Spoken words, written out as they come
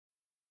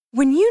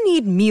When you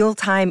need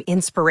mealtime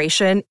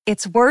inspiration,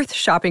 it's worth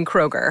shopping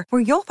Kroger,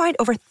 where you'll find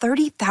over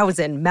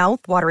 30,000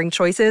 mouth-watering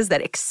choices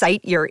that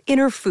excite your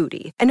inner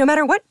foodie. And no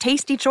matter what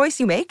tasty choice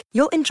you make,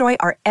 you'll enjoy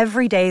our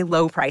everyday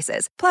low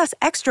prices, plus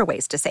extra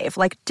ways to save,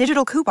 like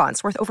digital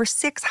coupons worth over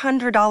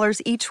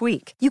 $600 each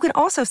week. You can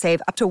also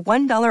save up to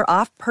 $1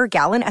 off per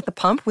gallon at the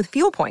pump with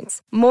fuel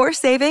points. More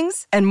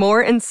savings and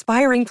more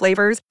inspiring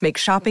flavors make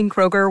shopping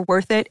Kroger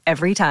worth it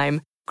every time.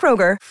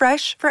 Kroger,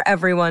 fresh for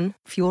everyone.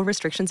 Fuel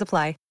restrictions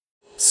apply.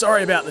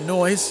 Sorry about the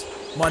noise.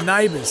 My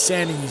neighbour's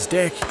sanding his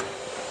deck.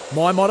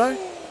 My motto?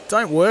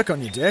 Don't work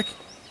on your deck,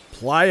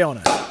 play on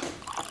it.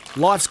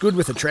 Life's good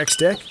with a Trex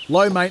deck.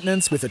 Low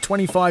maintenance with a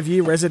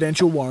 25-year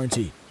residential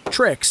warranty.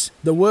 Trex,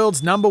 the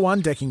world's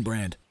 #1 decking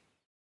brand.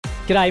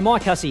 G'day,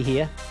 Mike Hussey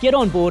here. Get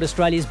on board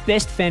Australia's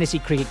best fantasy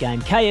cricket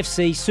game,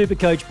 KFC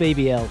Supercoach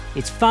BBL.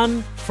 It's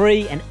fun,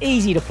 free and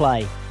easy to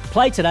play.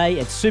 Play today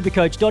at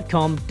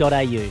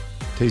supercoach.com.au.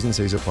 T's and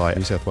C's apply.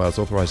 New South Wales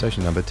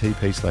authorisation number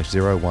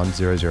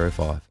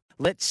TP/01005.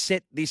 Let's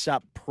set this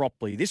up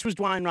properly. This was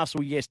Dwayne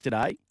Russell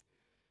yesterday.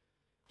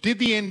 Did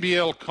the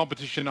NBL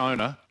competition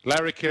owner,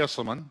 Larry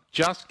Kesselman,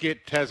 just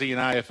get Tassie an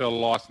AFL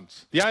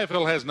licence? The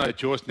AFL has no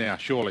choice now,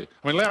 surely.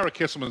 I mean, Larry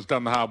Kesselman's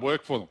done the hard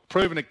work for them.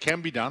 Proven it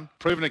can be done.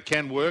 Proven it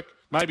can work.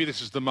 Maybe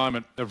this is the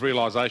moment of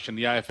realisation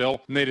the AFL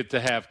needed to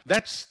have.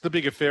 That's the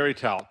bigger fairy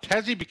tale.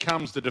 Tassie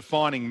becomes the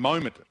defining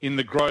moment in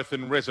the growth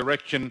and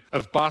resurrection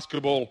of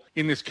basketball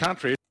in this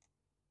country.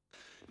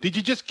 Did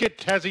you just get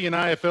Tassie an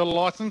AFL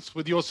licence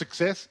with your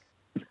success?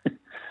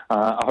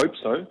 I hope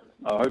so.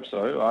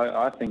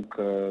 I think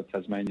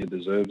Tasmania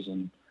deserves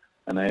an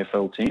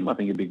AFL team. I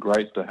think it'd be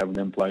great to have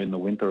them play in the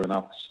winter and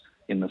us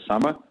in the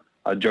summer.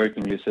 I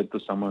jokingly said to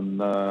someone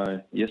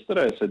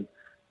yesterday, I said,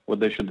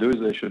 what they should do is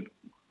they should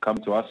come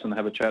to us and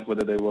have a chat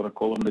whether they want to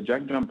call them the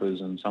Jack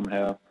Jumpers and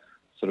somehow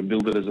sort of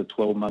build it as a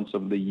 12 months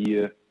of the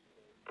year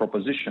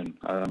proposition.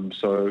 I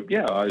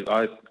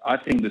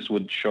think this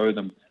would show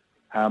them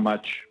how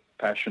much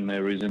passion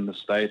there is in the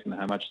state and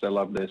how much they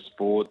love their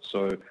sport.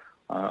 So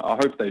I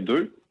hope they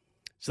do.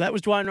 So that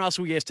was Dwayne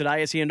Russell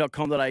yesterday,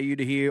 sen.com.au,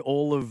 to hear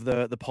all of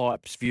the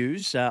Pipe's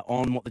views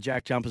on what the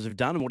Jack Jumpers have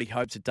done and what he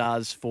hopes it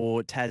does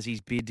for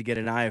Tassie's bid to get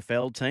an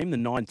AFL team, the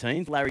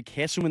 19th. Larry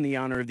Kesselman, the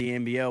owner of the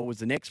NBL, was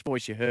the next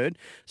voice you heard.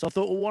 So I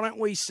thought, well, why don't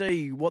we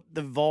see what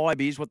the vibe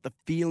is, what the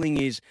feeling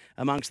is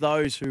amongst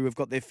those who have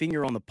got their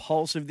finger on the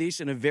pulse of this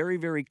and are very,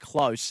 very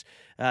close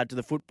to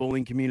the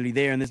footballing community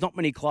there. And there's not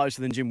many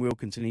closer than Jim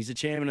Wilkinson. He's the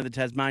chairman of the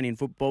Tasmanian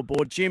Football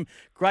Board. Jim,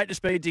 great to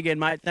speak to you again,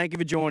 mate. Thank you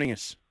for joining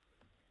us.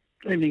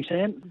 Evening,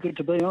 Sam. Good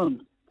to be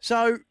on.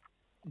 So,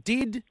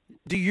 do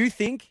you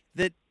think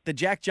that the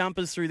Jack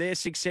Jumpers, through their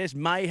success,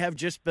 may have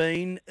just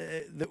been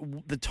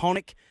the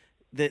tonic,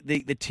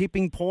 the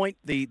tipping point,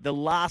 the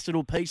last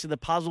little piece of the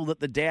puzzle that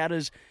the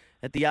doubters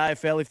at the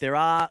AFL, if there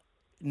are,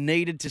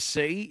 needed to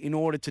see in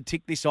order to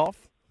tick this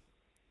off?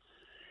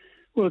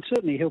 Well, it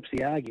certainly helps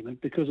the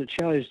argument because it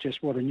shows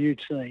just what a new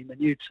team that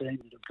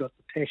have got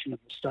the passion of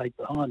the state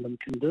behind them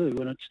can do.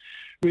 And it's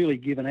really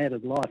given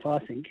added life, I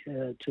think,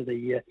 to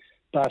the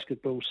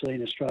basketball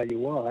scene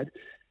Australia-wide.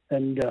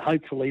 And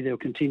hopefully they'll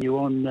continue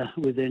on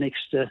with their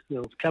next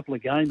couple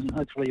of games. And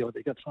hopefully,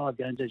 they've got 5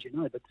 games, as you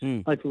know, but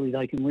hopefully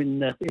they can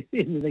win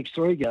in the next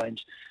 3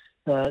 games.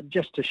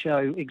 Just to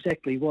show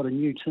exactly what a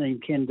new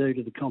team can do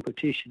to the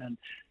competition. And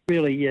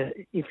really,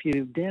 if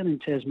you're down in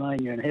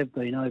Tasmania and have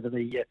been over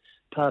the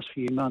past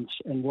few months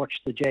and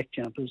watched the Jack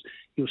Jumpers,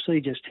 you'll see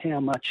just how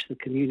much the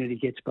community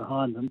gets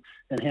behind them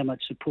and how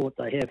much support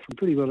they have from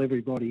pretty well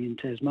everybody in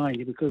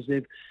Tasmania, because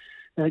they've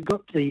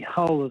got the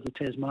whole of the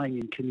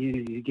Tasmanian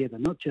community together,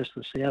 not just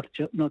the south,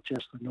 not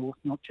just the north,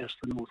 not just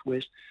the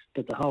northwest,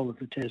 but the whole of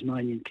the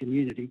Tasmanian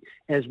community,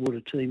 as would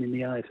a team in the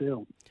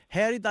AFL.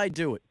 How did they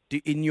do it,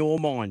 in your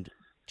mind,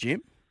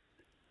 Jim?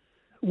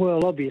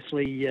 Well,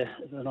 obviously,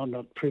 and I'm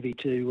not privy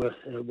to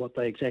what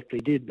they exactly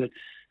did, but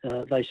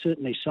they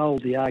certainly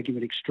sold the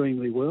argument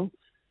extremely well.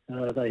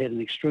 They had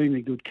an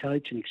extremely good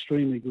coach, an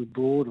extremely good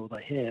board, or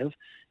they have,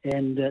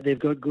 and they've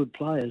got good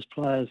players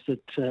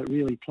that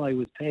really play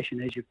with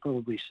passion, as you've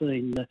probably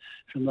seen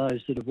from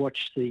those that have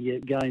watched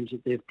the games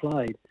that they've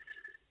played.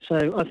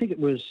 So I think it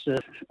was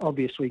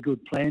obviously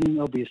good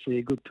planning, obviously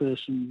a good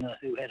person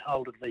who had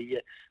hold of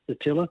the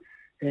tiller,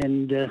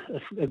 and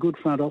a good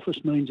front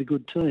office means a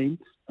good team,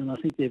 and I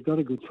think they've got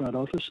a good front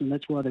office, and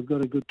that's why they've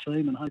got a good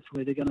team, and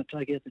hopefully they're going to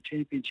take out the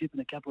championship in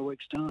a couple of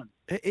weeks' time.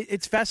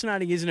 It's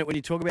fascinating, isn't it, when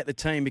you talk about the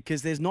team,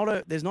 because there's not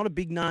a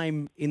big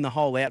name in the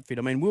whole outfit.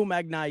 I mean, Will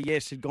Magnay,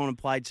 yes, had gone and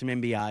played some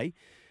NBA,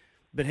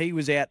 but he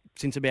was out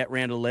since about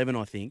round 11,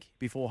 I think,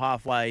 before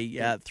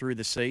halfway through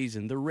the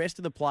season. The rest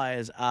of the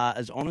players are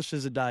as honest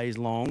as the day is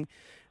long.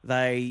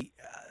 They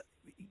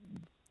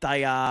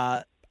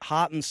are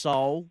heart and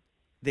soul.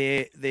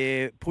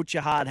 They're put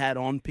your hard hat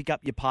on, pick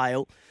up your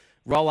pail,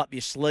 roll up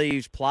your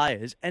sleeves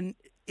players. And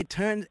it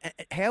turns,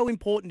 how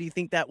important do you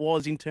think that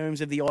was in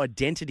terms of the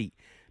identity?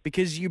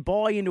 Because you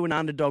buy into an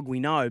underdog, we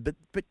know, but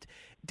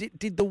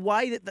did the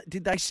way that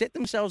did they set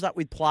themselves up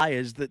with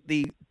players that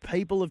the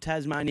people of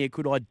Tasmania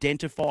could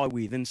identify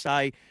with and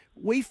say,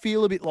 we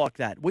feel a bit like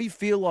that. We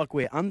feel like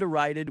we're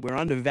underrated, we're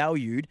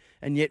undervalued,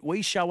 and yet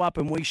we show up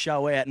and we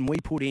show out and we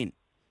put in.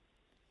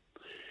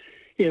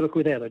 Yeah, look,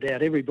 without a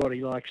doubt,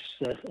 everybody likes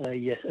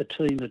a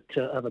team that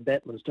are the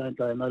battlers, don't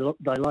they? And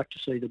they like to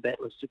see the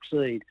battlers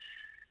succeed.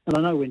 And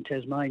I know when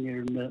Tasmania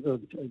and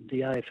the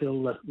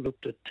AFL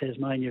looked at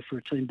Tasmania for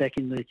a team back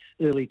in the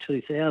early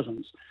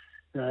 2000s,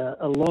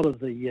 a lot of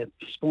the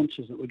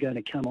sponsors that were going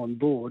to come on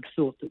board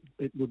thought that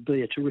it would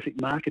be a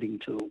terrific marketing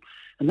tool.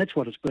 And that's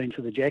what it's been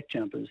for the Jack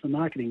Jumpers, the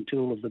marketing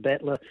tool of the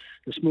battler,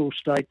 the small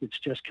state that's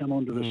just come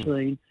onto the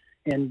scene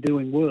and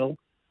doing well.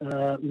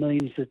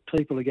 Means that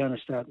people are going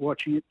to start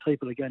watching it,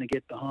 people are going to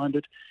get behind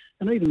it,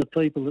 and even the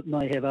people that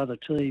may have other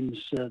teams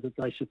that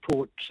they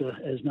support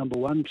as number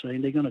one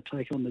team, they're going to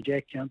take on the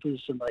Jack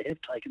Jumpers, and they have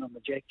taken on the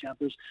Jack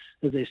Jumpers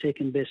as their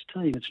second best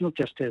team. It's not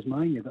just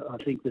Tasmania that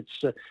I think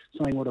that's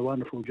saying what a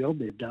wonderful job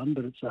they've done,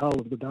 but it's the whole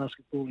of the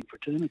basketballing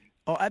fraternity.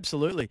 Oh,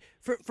 absolutely.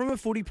 From a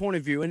footy point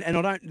of view, and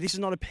I don't. This is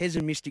not a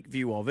pessimistic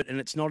view of it, and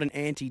it's not an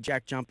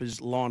anti-Jack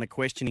Jumpers line of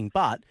questioning,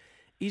 but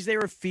is there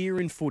a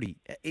fear in footy?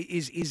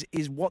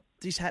 Is what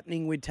is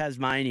happening with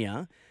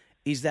Tasmania,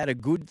 is that a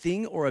good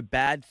thing or a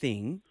bad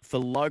thing for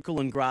local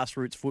and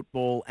grassroots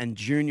football and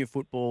junior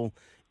football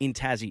in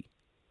Tassie?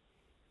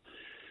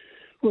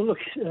 Well, look,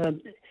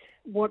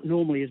 what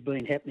normally has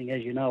been happening,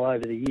 as you know,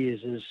 over the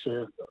years is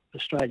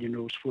Australian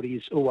rules footy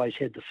has always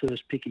had the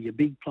first pick of your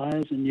big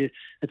players and it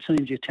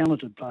seems your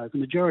talented players. The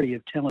majority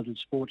of talented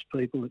sports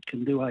people that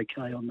can do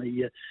okay on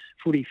the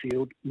footy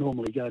field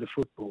normally go to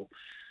football.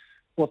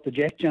 What the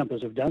Jack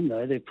Jumpers have done,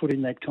 though, they've put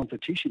in that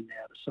competition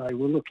now to say,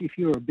 well, look, if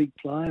you're a big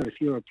player, if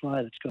you're a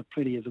player that's got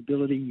plenty of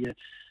ability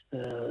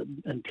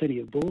and plenty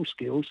of ball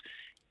skills,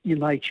 you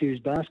may choose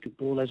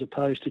basketball as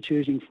opposed to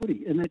choosing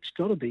footy. And that's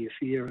got to be a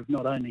fear of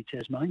not only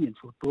Tasmanian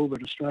football,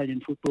 but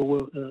Australian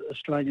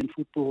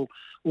football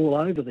all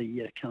over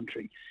the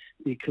country.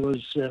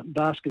 Because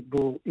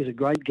basketball is a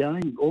great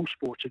game. All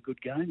sports are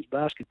good games.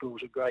 Basketball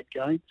is a great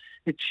game.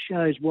 It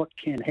shows what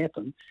can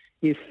happen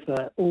if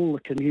all the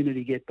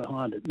community get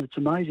behind it. And it's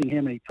amazing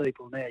how many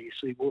people now you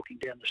see walking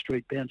down the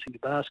street bouncing a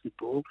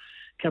basketball.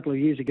 A couple of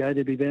years ago,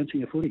 they'd be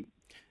bouncing a footy.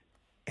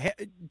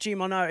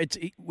 Jim, I know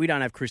we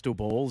don't have crystal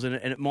balls and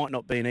it might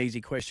not be an easy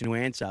question to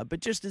answer, but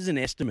just as an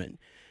estimate,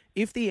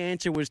 if the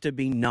answer was to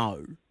be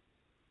no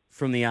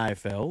from the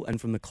AFL and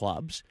from the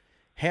clubs,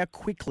 how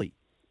quickly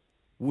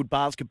would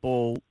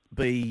basketball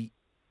be,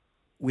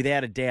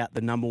 without a doubt,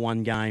 the number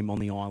one game on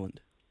the island?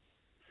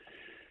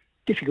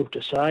 Difficult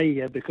to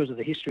say because of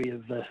the history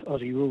of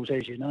Aussie rules,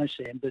 as you know,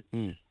 Sam. But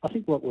I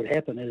think what would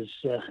happen is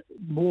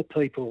more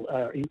people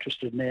are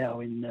interested now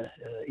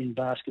in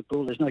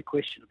basketball. There's no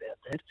question about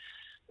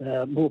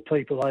that. More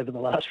people over the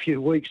last few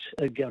weeks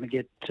are going to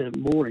get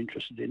more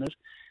interested in it.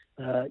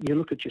 You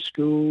look at your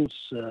schools.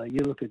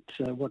 You look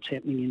at what's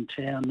happening in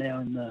town now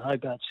in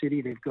Hobart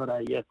City. They've got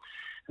a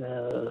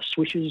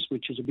Swishers,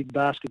 which is a big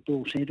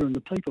basketball centre, and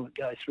the people that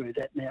go through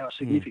that now are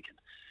significant.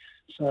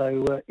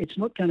 So it's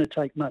not going to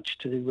take much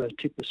to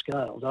tip the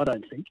scales, I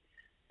don't think.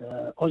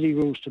 Aussie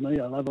rules to me,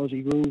 I love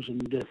Aussie rules,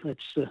 and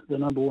that's the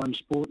number one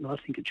sport, and I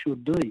think it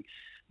should be.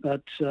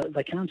 But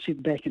they can't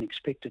sit back and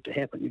expect it to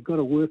happen. You've got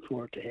to work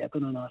for it to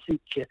happen, and I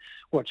think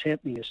what's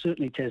happening is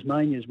certainly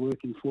Tasmania's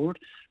working for it.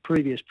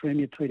 Previous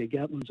Premier Peter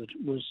Gutland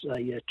was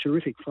a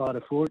terrific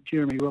fighter for it.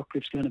 Jeremy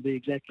Rockliff's going to be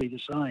exactly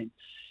the same.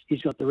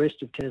 He's got the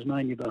rest of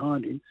Tasmania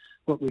behind him.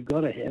 What we've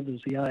got to have is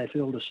the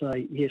AFL to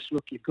say, yes,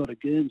 look, you've got a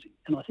Guernsey.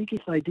 And I think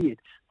if they did,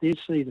 they'd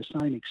see the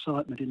same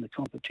excitement in the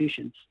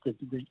competition that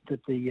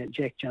the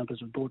Jack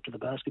Jumpers have brought to the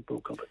basketball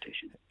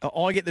competition.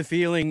 I get the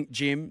feeling,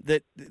 Jim,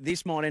 that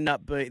this might end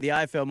up, the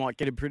AFL might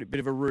get a bit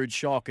of a rude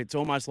shock. It's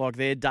almost like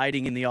they're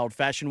dating in the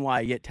old-fashioned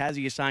way, yet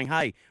Tassie is saying,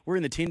 hey, we're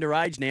in the Tinder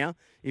age now.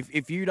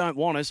 If you don't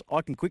want us,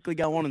 I can quickly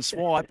go on and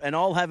swipe, and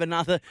I'll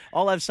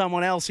have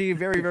someone else here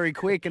very, very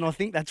quick. And I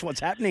think that's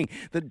what's happening.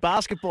 That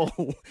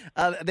basketball,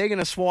 they're going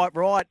to swipe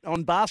right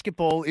on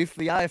basketball if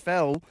the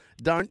AFL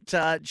don't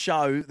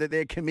show that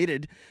they're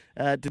committed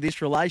to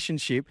this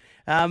relationship.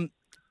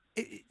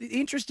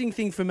 Interesting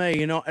thing for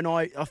me, and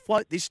I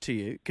float this to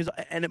you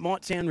and it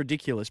might sound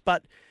ridiculous,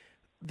 but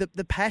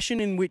the passion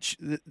in which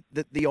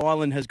the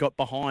island has got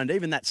behind,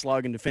 even that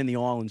slogan, "Defend the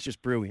Island," is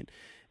just brilliant.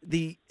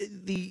 The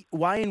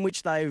way in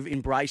which they've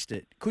embraced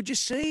it. Could you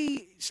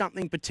see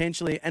something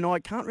potentially, and I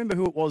can't remember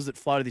who it was that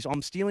floated this.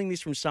 I'm stealing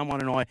this from someone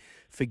and I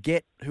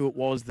forget who it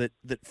was that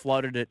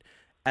floated it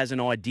as an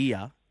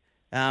idea.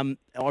 I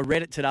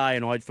read it today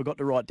and I forgot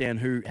to write down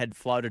who had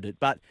floated it.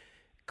 But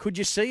could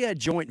you see a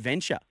joint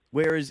venture?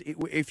 Whereas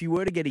if you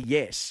were to get a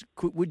yes,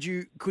 could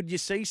you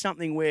see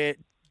something where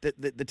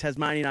the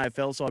Tasmanian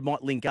AFL side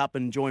might link up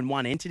and join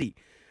one entity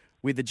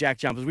with the Jack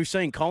Jumpers? We've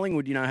seen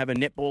Collingwood, have a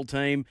netball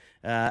team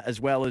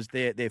as well as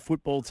their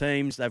football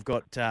teams. They've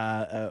got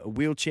a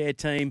wheelchair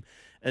team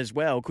as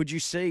well. Could you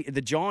see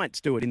the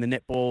Giants do it in the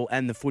netball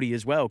and the footy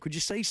as well? Could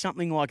you see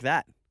something like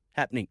that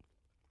happening?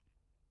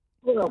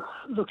 Well,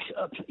 look,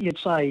 you'd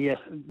say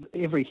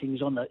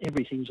everything's on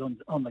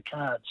the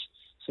cards,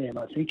 Sam.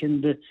 I think,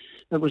 and it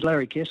was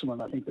Larry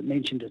Kesselman, I think, that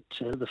mentioned it.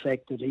 The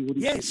fact that he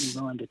wouldn't sit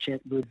in mind to chat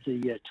with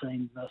the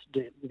team,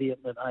 the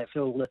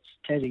AFL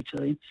Tassie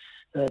team,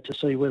 to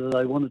see whether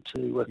they wanted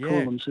to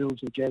call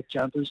themselves the Jack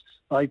Jumpers.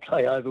 They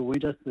play over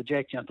winter. The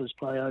Jack Jumpers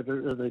play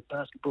over the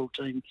basketball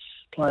team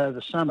play over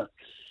summer.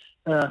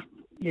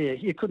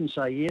 You couldn't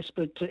say yes,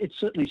 but it's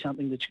certainly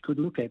something that you could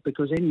look at,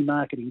 because any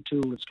marketing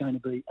tool that's going to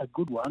be a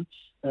good one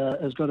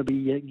has got to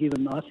be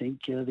given, I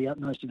think, the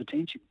utmost of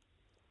attention.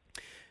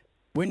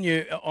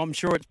 I'm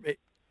sure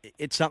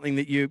it's something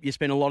that you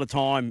spend a lot of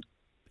time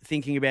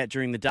thinking about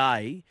during the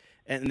day,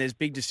 and there's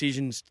big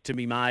decisions to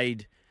be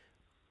made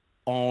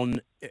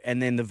on,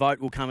 and then the vote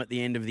will come at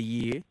the end of the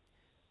year.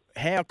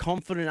 How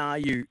confident are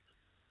you?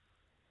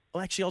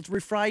 Well, actually, I'll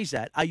rephrase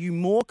that. Are you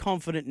more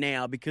confident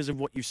now because of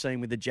what you've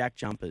seen with the Jack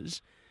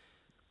Jumpers?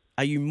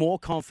 Are you more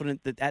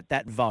confident that at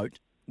that vote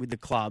with the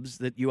clubs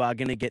that you are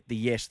going to get the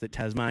yes that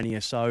Tasmania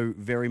so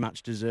very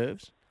much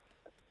deserves?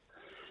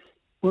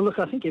 Well, look,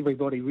 I think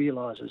everybody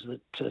realises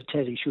that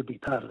Tassie should be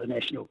part of the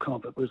national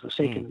comp. It was the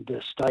second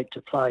state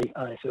to play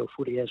AFL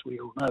footy, as we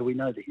all know. We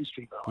know the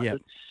history behind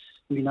it.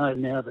 We know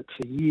now that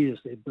for years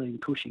they've been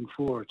pushing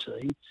for a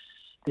team.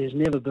 There's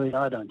never been,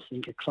 I don't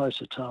think, a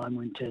closer time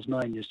when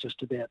Tasmania's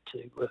just about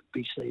to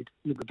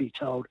be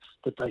told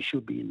that they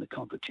should be in the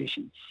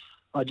competition.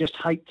 I just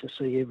hate to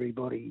see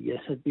everybody.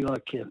 It'd be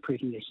like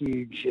pricking a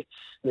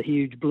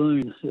huge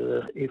balloon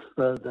if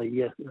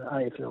the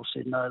AFL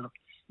said, no, look,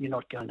 you're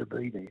not going to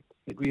be there.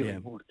 It really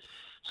would.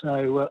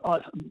 So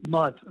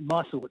my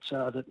thoughts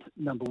are that,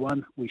 number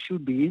one, we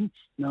should be in.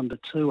 Number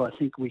two, I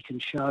think we can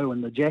show,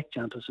 and the Jack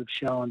Jumpers have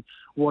shown,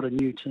 what a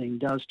new team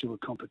does to a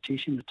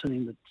competition, a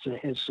team that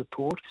has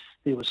support.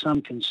 There was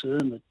some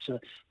concern that,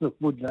 look,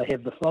 would they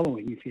have the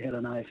following if you had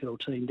an AFL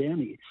team down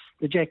here?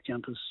 The Jack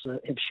Jumpers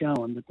have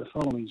shown that the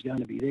following is going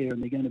to be there,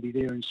 and they're going to be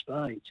there in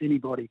spades.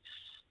 Anybody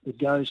that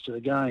goes to the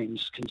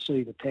games can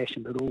see the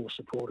passion that all the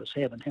supporters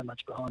have and how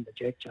much behind the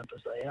Jack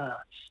Jumpers they are.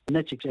 And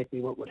that's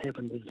exactly what would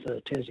happen with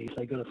Tassie if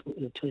they got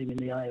a team in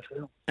the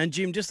AFL. And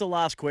Jim, just the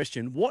last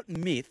question. What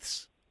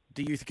myths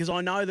do you... Because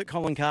I know that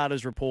Colin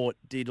Carter's report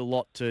did a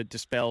lot to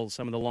dispel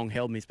some of the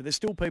long-held myths, but there's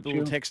still people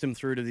who text them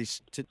through to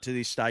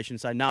this station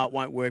and say, no, it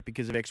won't work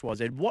because of X, Y,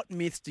 Z. What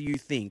myths do you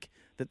think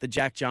that the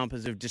Jack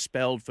Jumpers have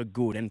dispelled for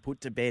good and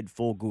put to bed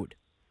for good?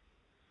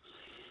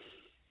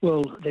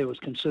 Well, there was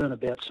concern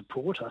about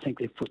support. I think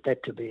they've put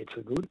that to bed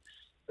for good.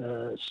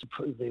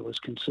 There was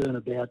concern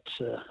about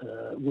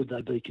would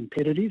they be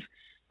competitive.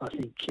 I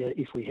think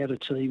if we had a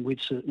team, we'd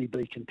certainly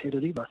be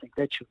competitive. I think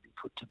that should be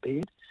put to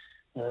bed.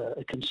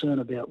 A concern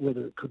about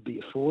whether it could be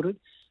afforded.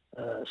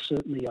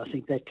 Certainly, I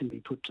think that can be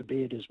put to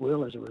bed as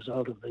well as a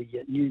result of the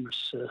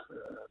numerous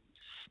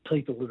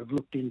people that have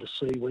looked in to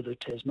see whether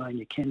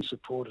Tasmania can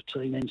support a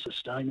team and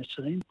sustain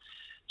a team.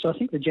 So I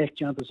think the Jack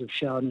Jumpers have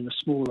shown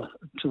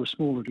to a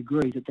smaller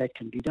degree that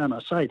can be done. I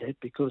say that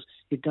because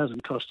it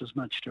doesn't cost as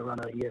much to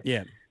run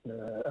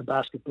a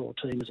basketball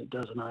team as it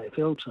does an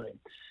AFL team.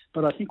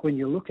 But I think when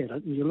you look at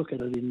it, and you look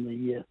at it in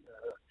the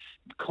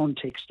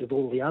context of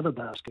all the other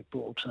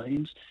basketball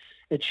teams,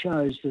 it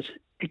shows that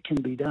it can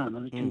be done,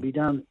 and it can be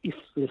done if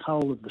the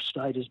whole of the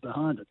state is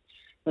behind it.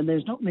 And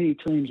there's not many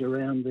teams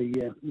around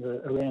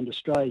around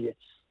Australia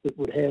that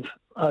would have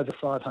over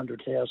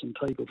 500,000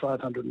 people,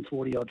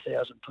 540-odd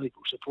thousand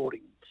people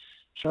supporting them.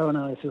 Throw an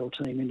AFL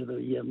team into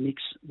the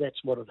mix,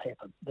 that's what had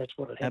happened. That's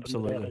what had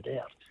happened without a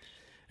doubt.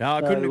 No,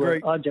 I couldn't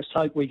agree. I just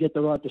hope we get the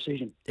right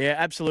decision. Yeah,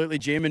 absolutely,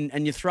 Jim.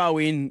 And you throw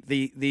in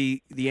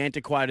the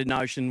antiquated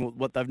notion,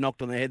 what they've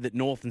knocked on the head, that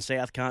North and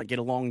South can't get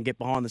along and get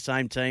behind the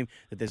same team,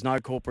 that there's no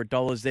corporate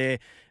dollars there.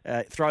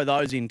 Throw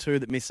those in too,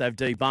 that myths they've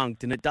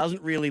debunked, and it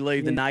doesn't really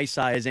leave the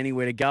naysayers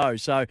anywhere to go.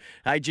 So,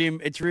 hey, Jim,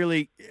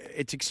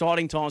 it's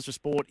exciting times for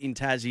sport in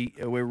Tassie.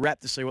 We're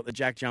rapt to see what the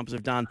Jack Jumpers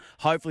have done.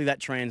 Hopefully that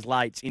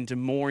translates into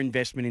more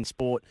investment in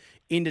sport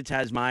into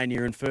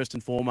Tasmania, and first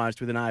and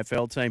foremost with an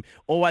AFL team.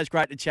 Always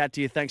great to chat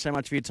to you. Thanks so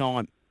much for your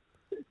time.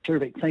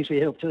 Terrific. Thanks for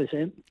your help too,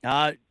 Sam.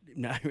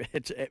 No,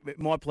 it's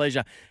my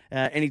pleasure.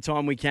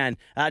 Anytime we can.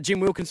 Jim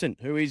Wilkinson,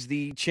 who is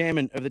the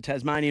chairman of the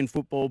Tasmanian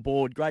Football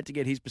Board. Great to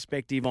get his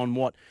perspective on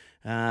what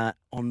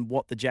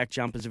the Jack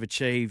Jumpers have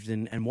achieved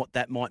and what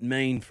that might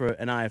mean for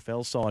an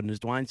AFL side. And as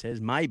Dwayne says,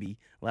 maybe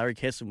Larry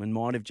Kesselman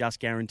might have just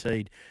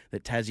guaranteed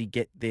that Tassie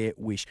get their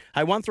wish.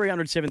 Hey,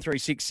 1300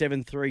 736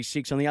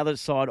 736 on the other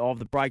side of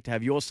the break to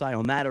have your say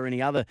on that or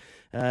any other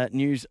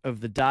news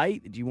of the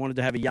day that you wanted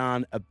to have a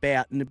yarn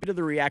about, and a bit of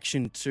the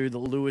reaction to the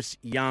Lewis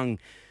Young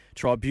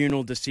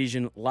tribunal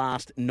decision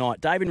last night.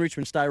 Dave in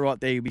Richmond, stay right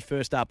there. You'll be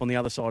first up on the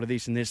other side of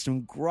this, and there's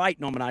some great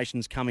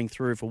nominations coming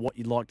through for what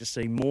you'd like to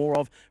see more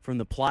of from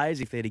the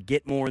players if they're to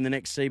get more in the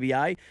next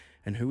CBA,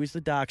 and who is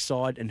the dark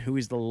side and who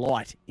is the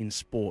light in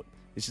sport.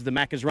 This is the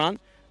Macca's Run.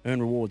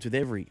 Earn rewards with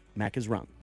every Macca's Run.